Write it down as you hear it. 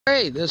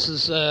Hey, this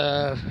is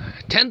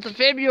 10th of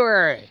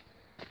February.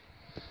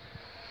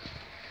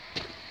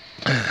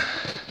 Been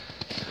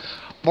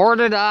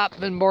boarded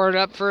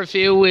up for a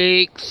few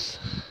weeks.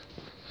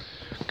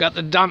 Got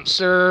the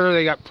dumpster.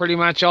 They got pretty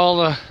much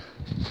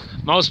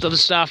most of the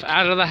stuff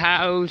out of the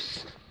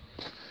house.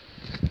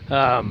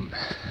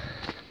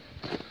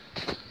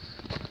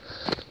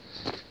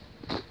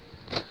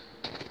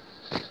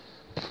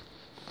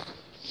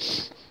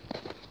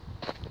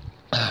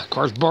 Of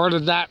course,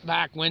 boarded that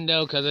back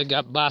window because it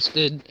got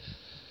busted.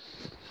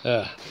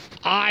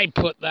 I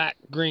put that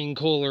green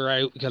cooler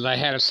out because I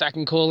had a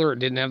second cooler. It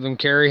didn't have them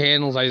carry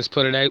handles. I just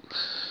put it out.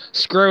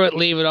 Screw it,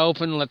 leave it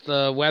open, let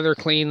the weather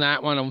clean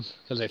that one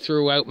because I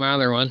threw out my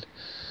other one.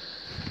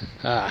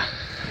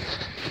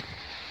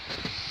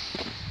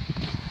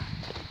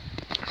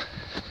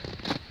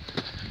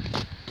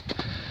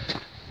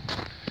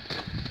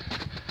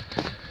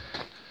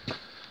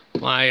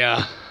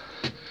 My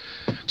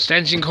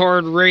extension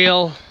cord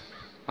reel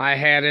I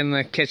had in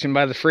the kitchen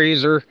by the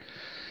freezer.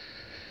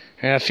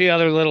 And a few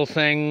other little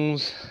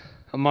things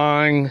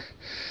among,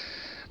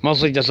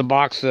 mostly just a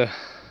box of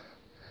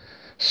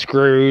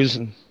screws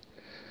and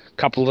a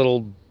couple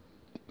little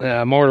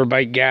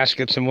motorbike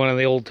gaskets and one of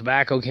the old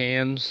tobacco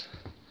cans.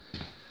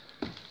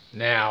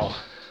 Now,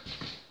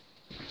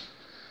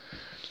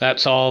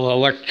 that's all the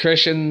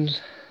electricians,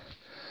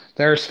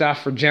 their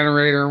stuff for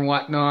generator and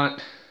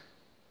whatnot.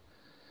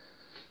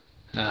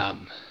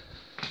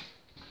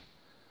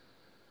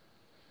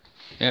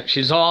 Yep,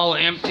 she's all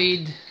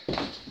emptied.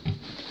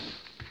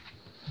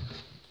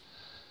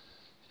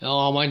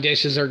 All my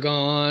dishes are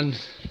gone.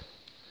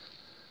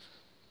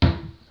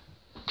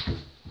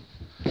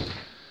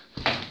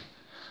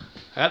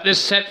 Got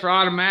this set for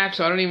automatic,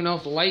 so I don't even know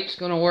if the light's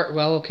gonna work.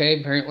 Well, okay,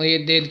 apparently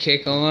it did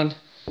kick on.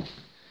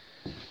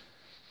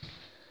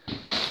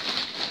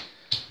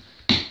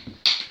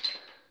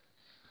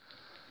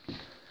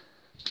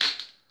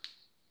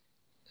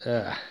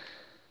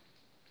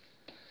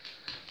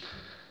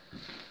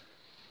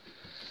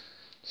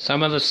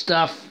 Some of the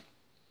stuff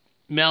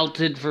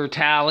melted for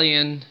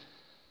tallying.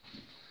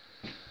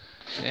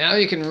 Now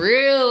you can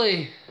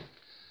really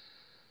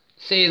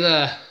see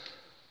the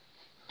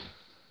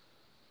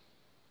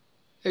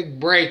big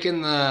break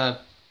in the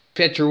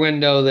picture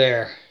window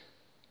there.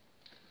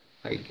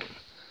 Like,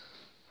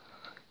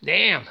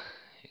 damn.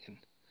 You can,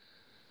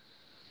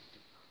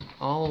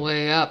 all the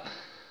way up.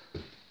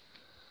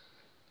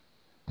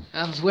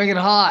 That was wicked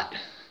hot.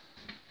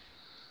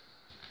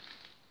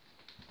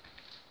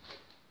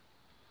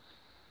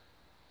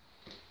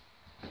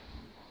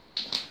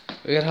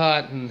 Wicked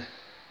hot, and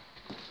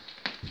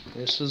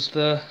this is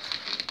the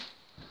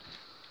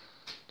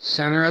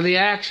center of the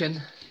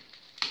action.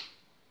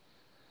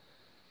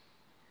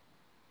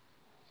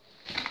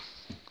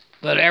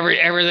 But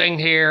everything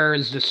here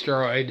is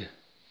destroyed.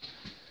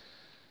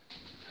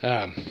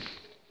 A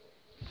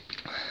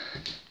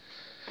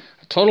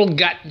total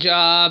gut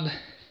job.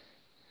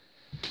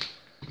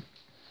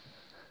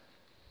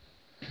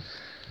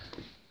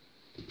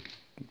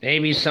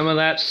 Maybe some of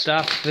that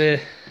stuff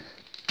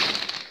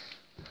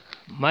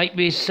might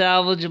be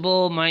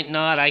salvageable, might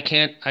not. I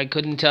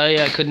couldn't tell you.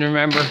 I couldn't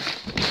remember.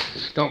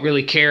 Don't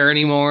really care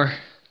anymore.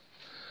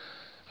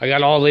 I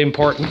got all the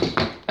important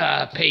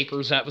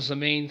papers. That was the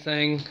main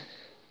thing.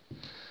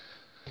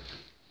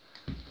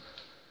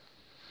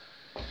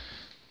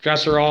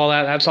 Dresser, all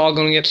that. That's all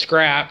going to get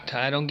scrapped.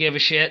 I don't give a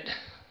shit.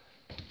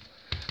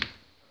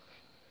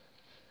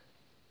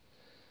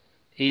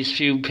 These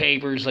few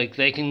papers, like,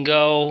 they can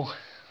go.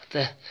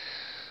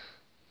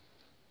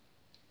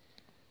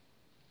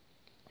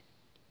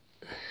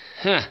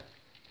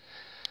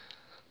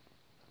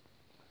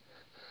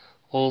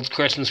 Old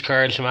Christmas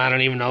cards from I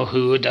don't even know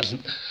who. It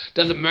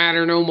doesn't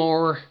matter no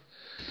more.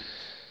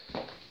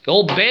 The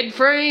old bed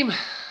frame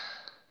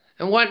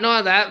and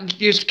whatnot, that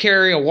used to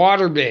carry a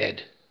water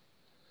bed.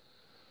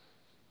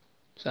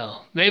 So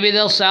maybe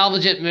they'll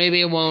salvage it,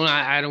 maybe it won't.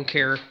 I don't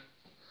care.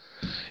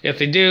 If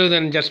they do,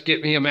 then just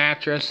get me a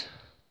mattress.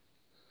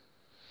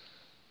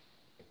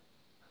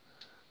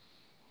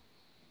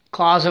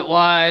 Closet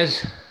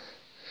wise,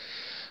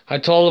 I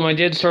told them I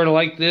did sort of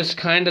like this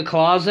kind of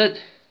closet.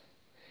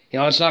 You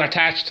know, it's not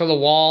attached to the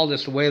wall,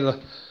 just the way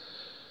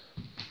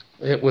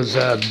it was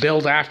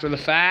built after the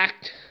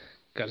fact.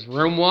 Because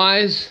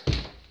room-wise,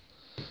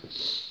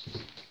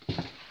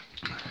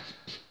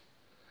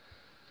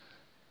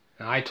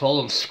 I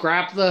told them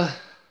scrap the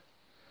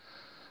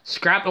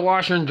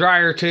washer and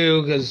dryer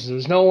too, because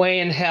there's no way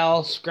in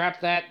hell.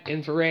 Scrap that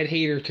infrared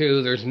heater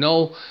too. There's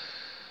no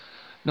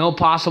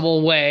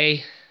possible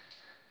way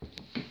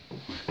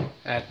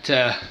that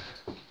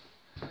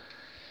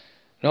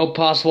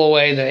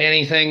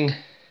anything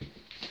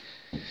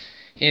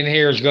in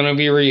here is going to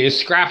be reused.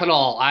 Scrap it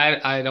all.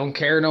 I don't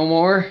care no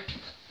more.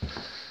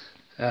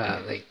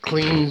 They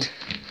cleaned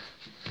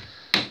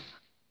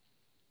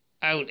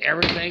out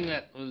everything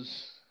that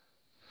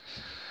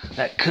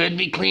could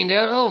be cleaned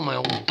out. Oh, my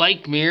old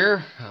bike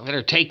mirror. I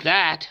better take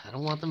that. I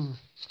don't want them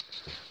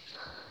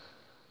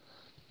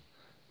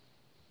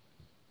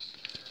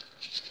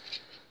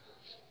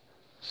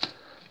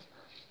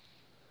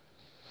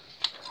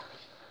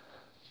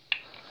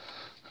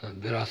A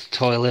bit off the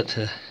toilet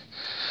to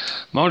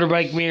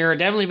motorbike mirror.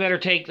 Definitely better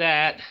take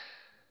that.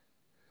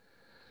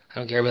 I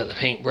don't care about the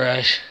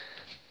paintbrush.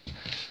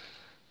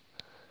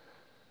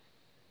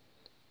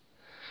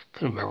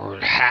 Couldn't remember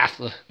where half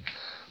the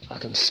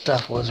fucking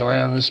stuff was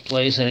around this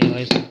place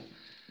anyways. What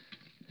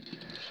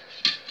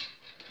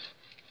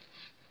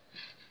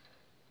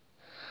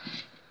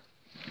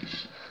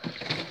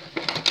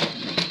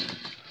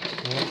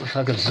the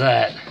fuck is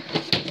that?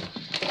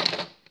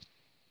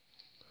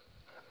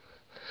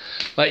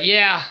 But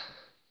yeah,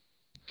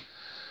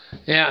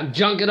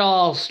 junk it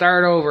all,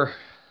 start over.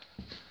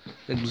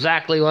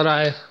 Exactly what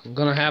I'm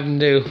gonna have them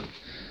do.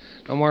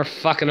 No more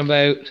fucking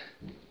about.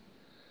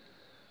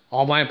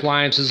 All my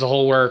appliances, the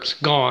whole works,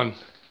 gone.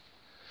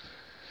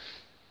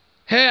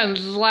 Yeah,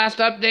 this is the last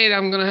update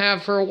I'm gonna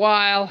have for a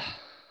while.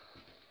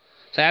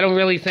 So I don't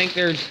really think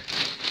there's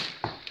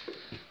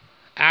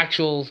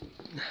actual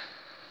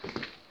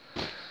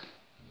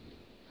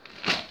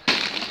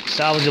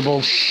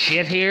salvageable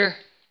shit here.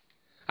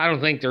 I don't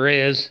think there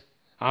is.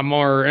 I'm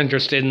more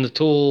interested in the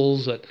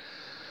tools, but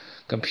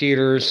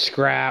computers,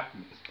 scrap,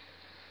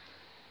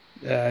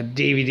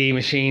 DVD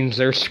machines,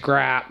 they're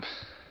scrap.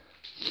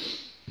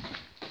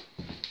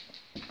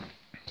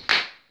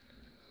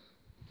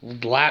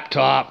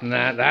 Laptop and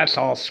that's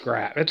all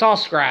scrap. It's all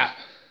scrap.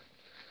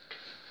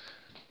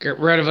 Get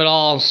rid of it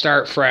all and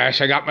start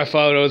fresh. I got my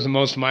photos and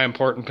most of my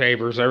important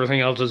papers. Everything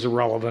else is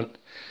irrelevant.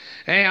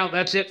 Anyhow,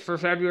 that's it for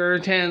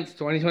February 10th,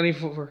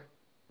 2024.